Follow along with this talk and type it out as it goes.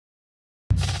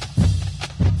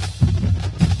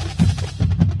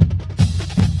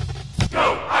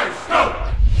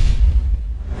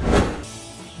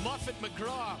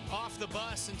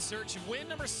search. Win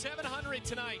number 700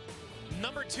 tonight.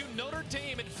 Number 2 Notre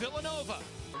Dame at Villanova.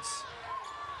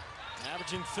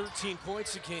 Averaging 13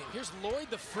 points a game. Here's Lloyd,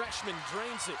 the freshman,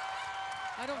 drains it.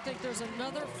 I don't think there's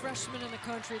another freshman in the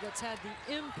country that's had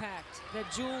the impact that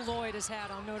Jewel Lloyd has had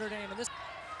on Notre Dame. And this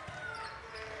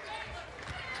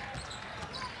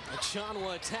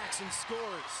Achanwa attacks and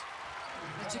scores.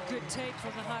 That's a good take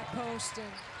from the high post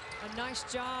and a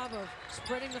nice job of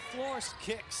spreading the floor.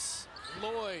 Kicks.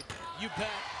 Lloyd, you bet.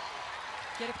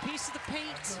 Get a piece of the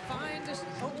paint, find an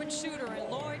open shooter, and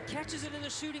Lloyd catches it in the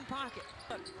shooting pocket.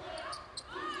 And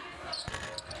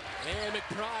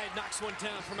McBride knocks one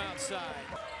down from outside.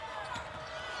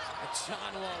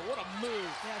 Achanwa, what a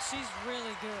move. Yeah, she's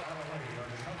really good.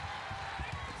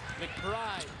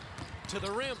 McBride to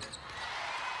the rim.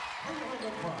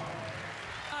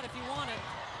 Not if you want it.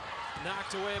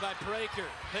 Knocked away by Breaker.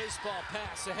 Baseball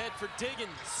pass ahead for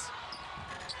Diggins.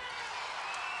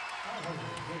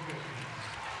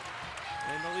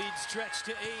 And the lead stretched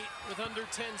to 8 with under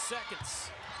 10 seconds.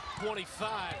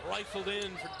 25 rifled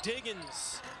in for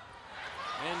Diggins.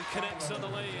 And connects on the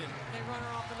lay-in. They run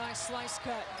her off a nice slice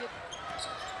cut.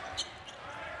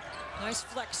 Nice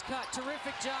flex cut.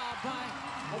 Terrific job by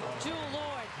Jewel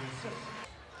Lloyd.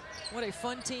 What a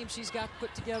fun team she's got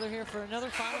put together here for another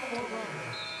Final Four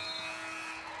run.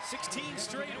 16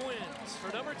 straight wins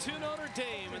for number 2 Notre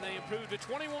Dame, and they improved to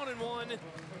 21-1,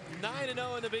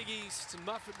 9-0 in the Big East.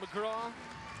 Muffet McGraw,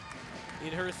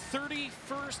 in her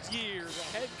 31st year as a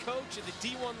head coach at the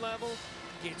D1 level,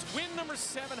 gets win number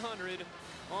 700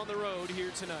 on the road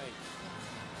here tonight.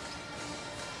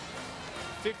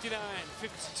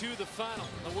 59-52 the final,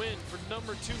 the win for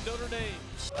number 2 Notre Dame.